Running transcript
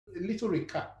a little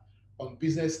recap on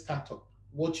business startup,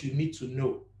 what you need to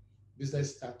know,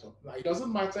 business startup. Now, it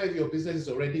doesn't matter if your business is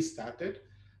already started,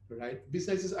 right?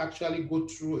 Businesses actually go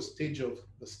through a stage of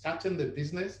the starting the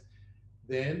business,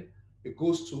 then it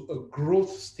goes to a growth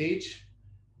stage,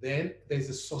 then there's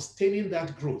a sustaining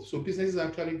that growth. So businesses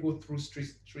actually go through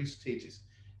three stages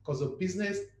because a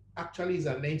business actually is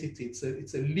an entity.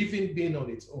 It's a living being on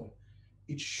its own.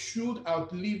 It should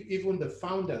outlive even the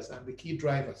founders and the key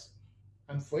drivers.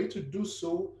 And for it to do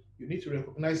so, you need to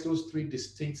recognize those three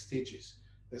distinct stages.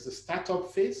 There's the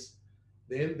startup phase,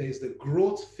 then there's the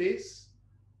growth phase,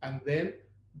 and then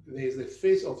there's the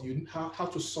phase of how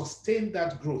to sustain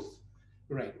that growth,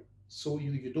 right? So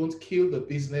you don't kill the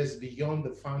business beyond the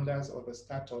founders or the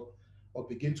startup or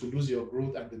begin to lose your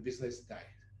growth and the business dies.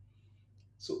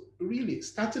 So really,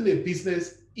 starting a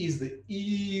business is the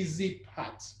easy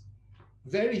part.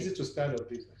 Very easy to start a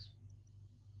business.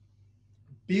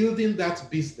 Building that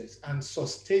business and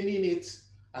sustaining it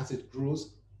as it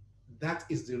grows, that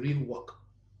is the real work.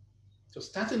 So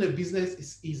starting a business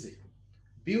is easy.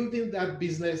 Building that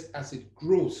business as it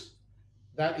grows,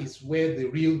 that is where the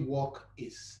real work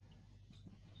is.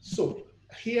 So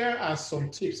here are some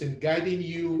tips in guiding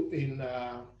you in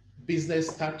business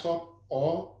startup,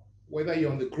 or whether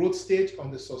you're on the growth stage or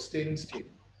on the sustaining stage.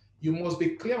 You must be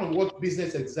clear on what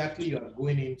business exactly you are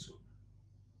going into.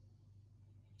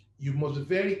 You must be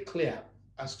very clear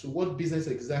as to what business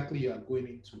exactly you are going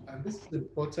into. And this is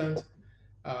important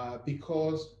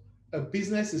because a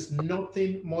business is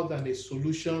nothing more than a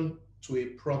solution to a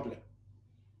problem.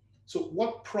 So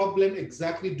what problem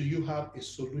exactly do you have a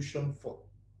solution for?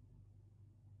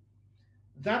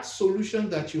 That solution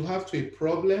that you have to a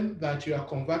problem that you are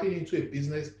converting into a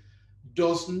business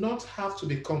does not have to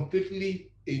be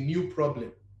completely a new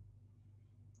problem.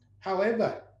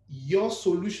 However, your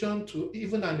solution to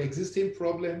even an existing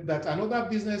problem that another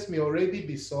business may already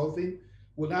be solving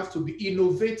will have to be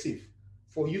innovative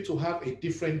for you to have a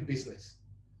different business.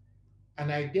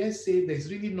 And I dare say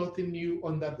there's really nothing new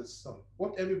under the sun.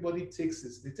 What everybody takes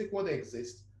is they take what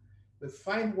exists, they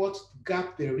find what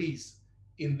gap there is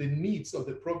in the needs of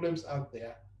the problems out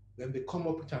there, then they come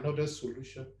up with another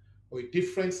solution or a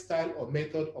different style or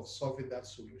method of solving that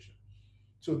solution.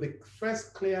 So the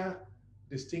first clear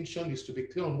distinction is to be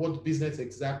clear on what business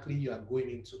exactly you are going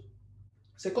into.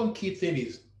 Second key thing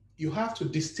is you have to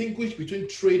distinguish between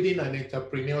trading and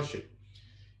entrepreneurship.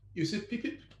 You see,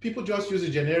 people just use the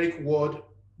generic word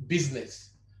business,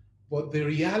 but the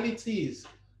reality is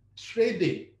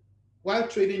trading, while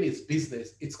trading is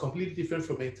business, it's completely different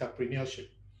from entrepreneurship.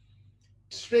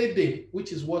 Trading,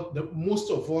 which is what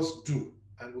most of us do,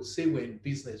 and we'll say we're in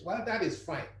business, while that is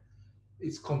fine,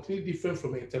 it's completely different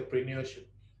from entrepreneurship.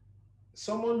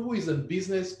 Someone who is in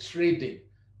business trading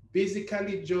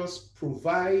basically just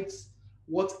provides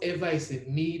whatever is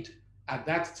in need at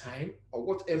that time or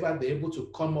whatever they're able to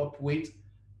come up with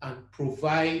and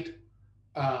provide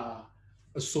a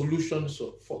solution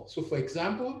for. So for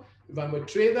example, if I'm a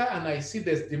trader and I see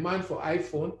there's demand for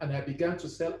iPhone and I began to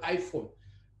sell iPhone,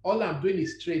 all I'm doing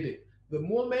is trading. The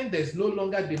moment there's no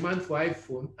longer demand for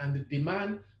iPhone and the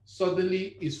demand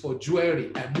suddenly is for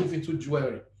jewelry, I move into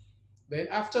jewelry. Then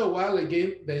after a while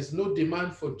again, there's no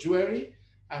demand for jewelry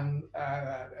and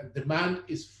demand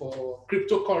is for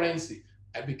cryptocurrency.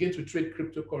 I begin to trade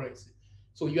cryptocurrency.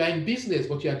 So you are in business,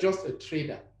 but you are just a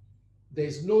trader.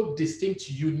 There's no distinct,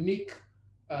 unique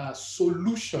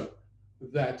solution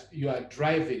that you are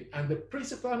driving. And the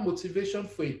principal motivation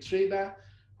for a trader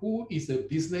who is a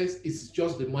business is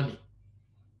just the money.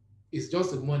 It's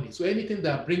just the money. So anything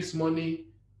that brings money,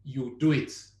 you do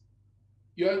it.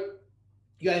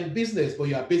 You're in business, but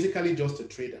you are basically just a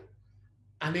trader.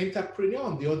 An entrepreneur,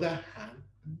 on the other hand,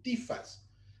 differs.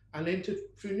 An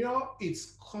entrepreneur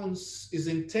is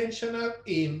intentional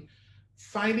in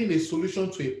finding a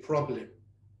solution to a problem,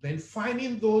 then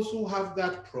finding those who have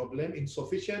that problem in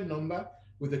sufficient number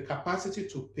with the capacity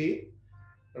to pay,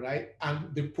 right?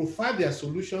 And they provide their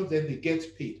solutions, then they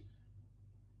get paid.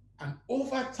 And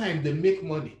over time, they make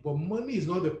money, but money is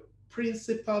not the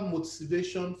principal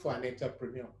motivation for an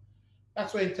entrepreneur.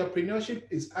 That's why entrepreneurship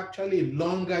is actually a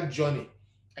longer journey.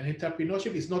 And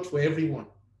entrepreneurship is not for everyone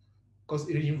because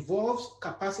it involves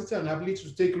capacity and ability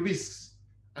to take risks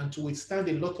and to withstand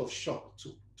a lot of shock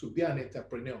to be an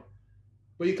entrepreneur.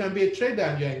 But you can be a trader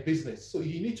and you're in business. So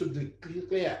you need to be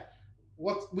clear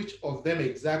which of them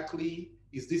exactly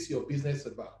is this your business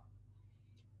about.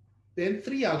 Then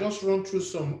three, I'll just run through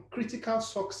some critical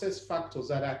success factors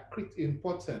that are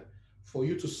important for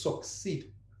you to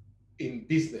succeed in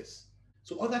business.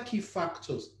 So other key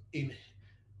factors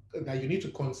that you need to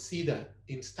consider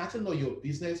in starting on your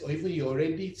business, or even you're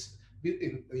already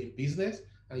in business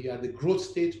and you're at the growth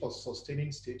stage or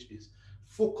sustaining stage, is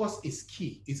focus is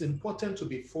key. It's important to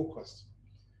be focused.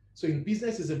 So in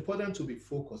business, it's important to be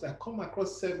focused. I come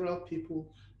across several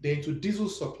people, they're into diesel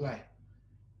supply.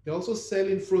 They're also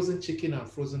selling frozen chicken and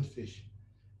frozen fish.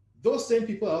 Those same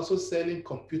people are also selling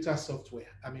computer software.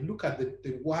 I mean, look at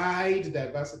the wide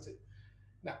diversity.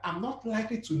 Now, I'm not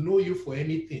likely to know you for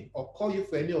anything or call you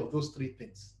for any of those three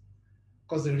things.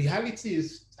 Because the reality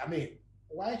is, I mean,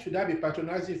 why should I be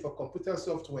patronizing for computer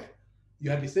software?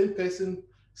 You are the same person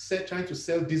trying to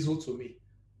sell diesel to me,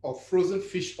 or frozen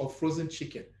fish or frozen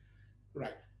chicken,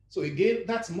 right? So again,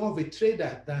 that's more of a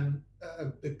trader than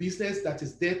a business that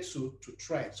is there to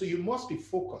try. So you must be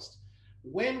focused.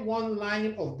 When one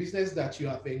line of business that you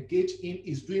have engaged in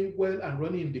is doing well and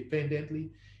running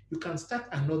independently, you can start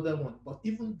another one. But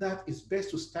even that is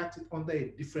best to start it under a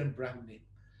different brand name.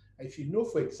 If you know,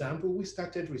 for example, we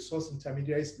started Resource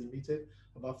Intermediaries Limited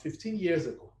about 15 years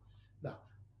ago. Now,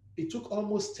 it took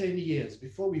almost 10 years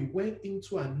before we went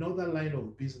into another line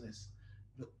of business,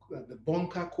 the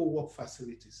bunker co-work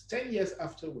facilities. 10 years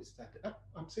after we started.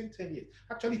 I'm saying 10 years,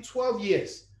 actually 12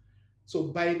 years. So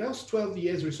by those 12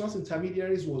 years, Resource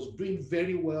Intermediaries was doing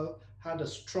very well, had a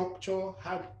structure,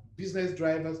 had business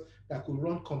drivers that could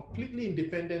run completely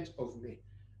independent of me.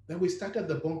 Then we started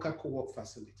the bunker co-work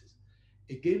facilities.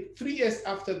 Again, 3 years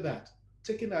after that,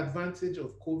 taking advantage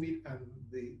of COVID and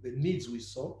the needs we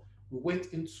saw, we went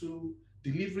into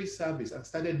delivery service and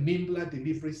started Nimbler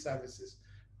delivery services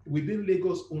within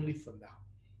Lagos only for now.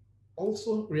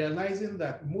 Also realizing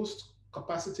that most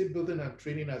capacity building and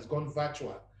training has gone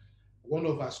virtual, one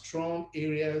of our strong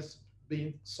areas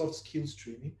being soft skills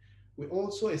training, we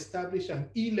also established an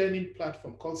e-learning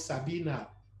platform called Sabina,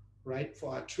 right,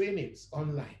 for our trainings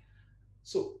online.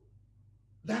 So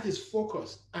that is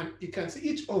focused. And you can see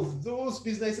each of those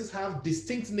businesses have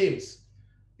distinct names.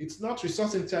 It's not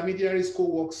Resource Intermediaries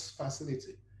Co-works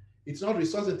facility. It's not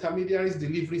Resource Intermediaries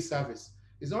delivery service.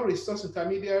 It's not Resource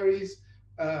Intermediaries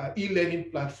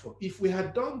e-learning platform. If we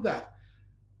had done that,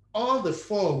 all the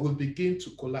four will begin to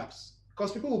collapse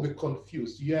because people will be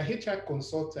confused. You are HR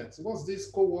consultants. What's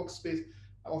this co-work space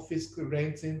office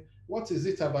renting? What is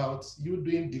it about you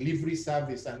doing delivery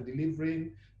service and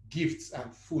delivering gifts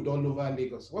and food all over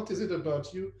Lagos? What is it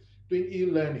about you doing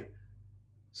e-learning?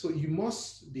 So you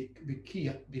must be key,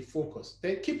 be focused.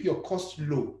 Then keep your cost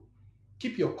low.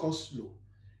 Keep your cost low.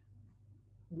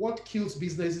 What kills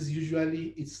businesses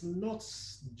usually, it's not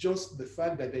just the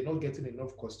fact that they're not getting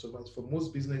enough customers. For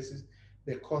most businesses,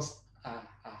 their costs are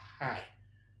high.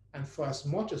 And for as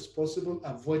much as possible,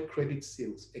 avoid credit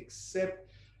sales, except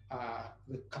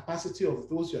the capacity of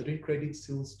those you are doing credit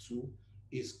sales to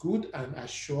is good and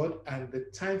assured, and the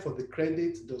time for the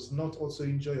credit does not also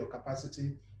injure your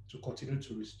capacity to continue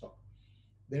to restock.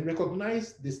 Then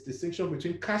recognize this distinction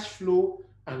between cash flow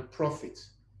and profit.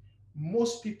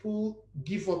 Most people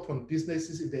give up on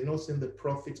businesses if they're not seeing the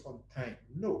profit on time.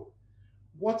 No.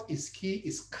 What is key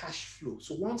is cash flow.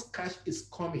 So once cash is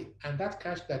coming, and that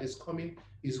cash that is coming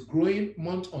is growing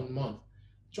month on month,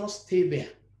 just stay there.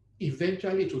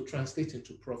 Eventually, it will translate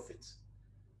into profits.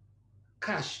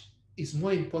 Cash is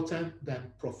more important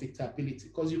than profitability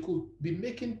because you could be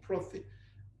making profit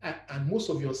and most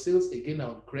of your sales again are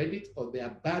on credit or they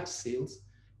are bad sales,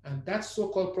 and that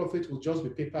so-called profit will just be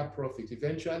paper profit.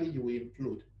 Eventually you will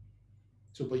implode.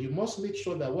 So but you must make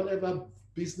sure that whatever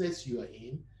business you are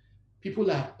in,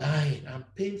 people are buying and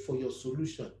paying for your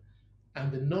solution,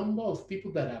 and the number of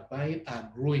people that are buying are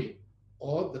growing,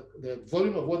 or the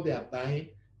volume of what they are buying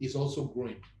is also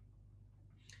growing.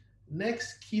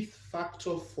 Next key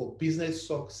factor for business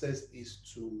success is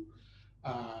to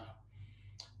uh,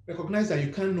 recognize that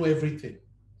you can't know everything.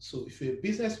 So if you're a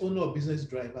business owner or business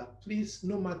driver, please,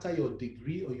 no matter your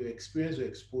degree or your experience or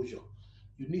exposure,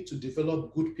 you need to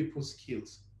develop good people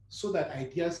skills so that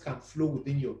ideas can flow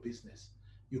within your business.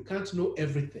 You can't know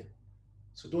everything.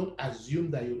 So don't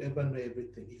assume that you'll ever know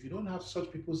everything. If you don't have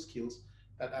such people skills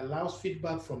that allows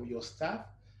feedback from your staff,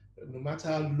 no matter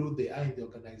how low they are in the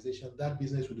organization, that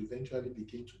business will eventually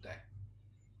begin to die.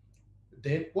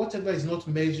 Then whatever is not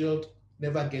measured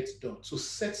never gets done. So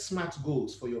set smart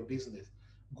goals for your business.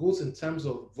 Goals in terms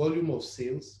of volume of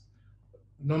sales,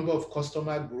 number of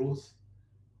customer growth,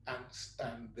 and,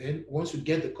 and then once you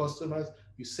get the customers,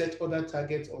 you set other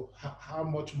targets of how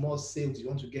much more sales you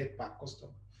want to get per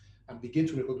customer and begin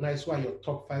to recognize who are your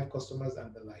top five customers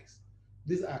and the likes.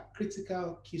 These are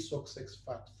critical key success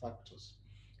factors.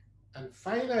 And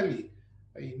finally,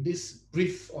 in this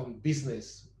brief on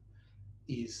business,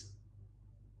 is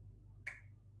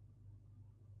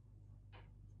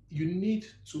you need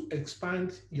to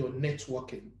expand your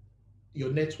networking.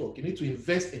 your network. You need to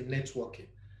invest in networking.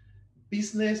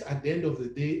 Business at the end of the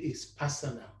day is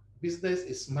personal. Business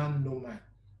is man, no man.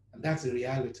 And that's the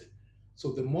reality.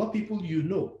 So the more people you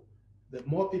know, the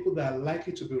more people that are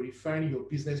likely to be referring your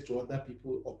business to other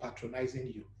people or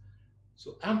patronizing you.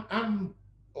 So I'm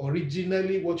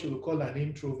originally what you would call an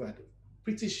introvert,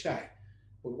 pretty shy.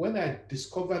 But when I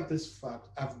discovered this fact,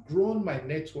 I've grown my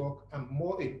network. I'm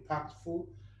more impactful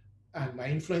and my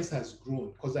influence has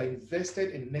grown because I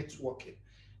invested in networking.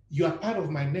 You are part of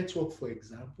my network, for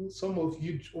example. Some of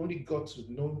you only got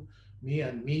to know me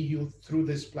and me you through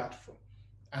this platform.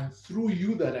 And through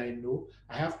you that I know,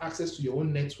 I have access to your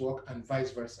own network and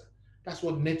vice versa. That's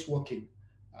what networking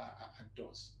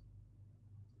does.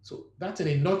 So that in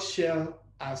a nutshell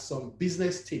are some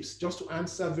business tips just to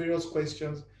answer various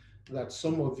questions that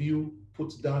some of you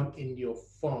put down in your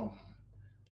form.